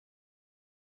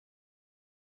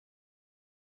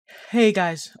Hey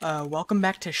guys, welcome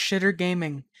back to Shitter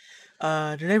Gaming.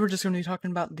 Today we're just going to be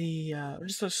talking about the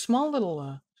just a small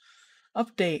little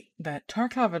update that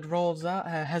Tarkov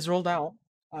has rolled out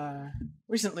uh,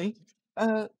 recently.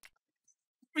 Uh,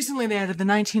 Recently they added the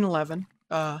 1911.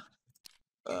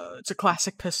 It's a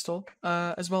classic pistol,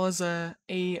 as well as a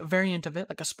variant of it,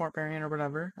 like a sport variant or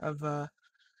whatever.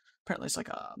 Apparently it's like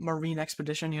a Marine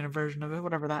Expedition, version of it,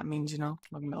 whatever that means,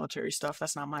 like military stuff.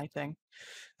 That's not my thing.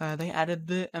 They added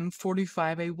the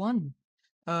M45A1.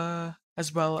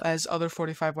 As well as other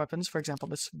 45 weapons, for example,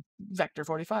 this Vector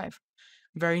 45.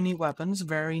 Very neat weapons,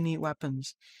 very neat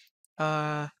weapons.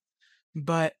 But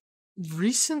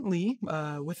recently,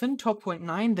 within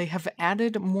 12.9, they have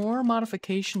added more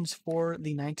modifications for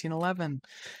the 1911.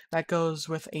 That goes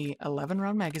with a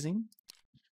 11-round magazine,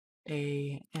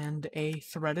 and a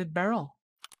threaded barrel.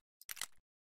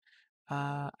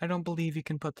 I don't believe you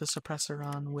can put the suppressor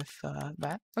on with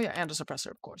that. Oh yeah, and a suppressor,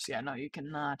 of course. Yeah, no, you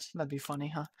cannot. That'd be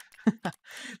funny, huh?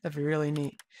 That'd be really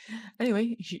neat.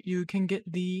 Anyway, you can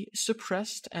get the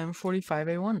suppressed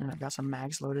M45A1, and I've got some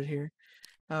mags loaded here.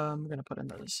 I'm gonna put in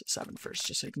the 7 first,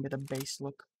 just so you can get a base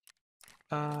look.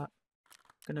 Gonna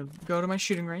go to my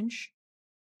shooting range.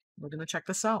 We're gonna check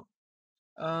this out.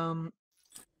 So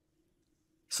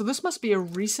this must be a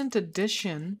recent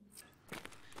addition.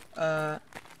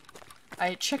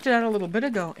 I checked it out a little bit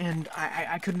ago, and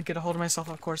I couldn't get a hold of myself,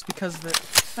 of course, because the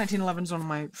 1911 is one of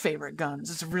my favorite guns.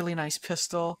 It's a really nice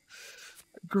pistol.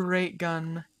 Great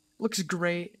gun. Looks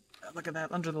great. Look at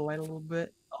that, under the light a little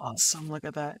bit. Awesome, look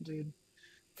at that, dude.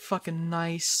 Fucking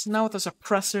nice. Now with a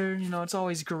suppressor, it's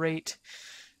always great.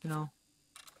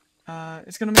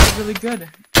 It's gonna make it really good.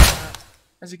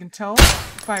 As you can tell, it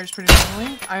fires pretty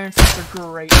normally. Iron sights are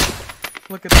great.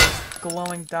 Look at those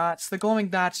glowing dots. The glowing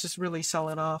dots just really sell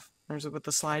it off. There's it with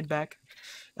the slide back.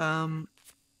 You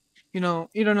don't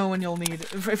know when you'll need,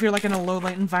 if you're like in a low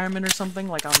light environment or something,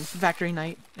 like on factory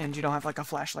night, and you don't have like a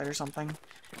flashlight or something,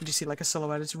 and you see like a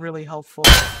silhouette, it's really helpful.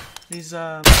 These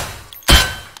iron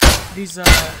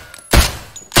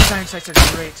sights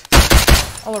are great.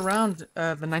 All around,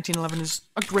 the 1911 is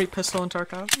a great pistol in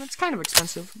Tarkov. It's kind of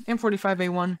expensive.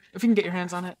 M45A1, if you can get your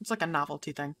hands on it, it's like a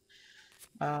novelty thing.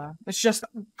 It's just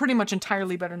pretty much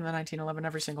entirely better than the 1911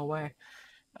 every single way.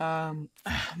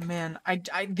 Man,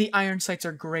 the iron sights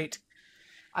are great.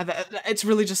 It's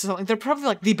really just something. They're probably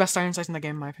like the best iron sights in the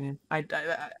game, in my opinion.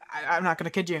 I'm not gonna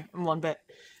kid you one bit.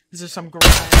 These are some great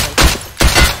iron sights.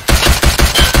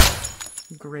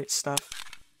 Great stuff.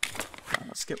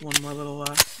 Let's get one more little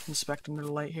inspect under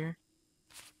the light here.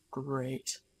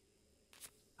 Great.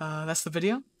 That's the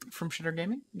video from Shitter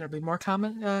Gaming. There'll be more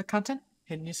content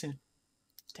hitting you soon.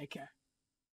 Take care.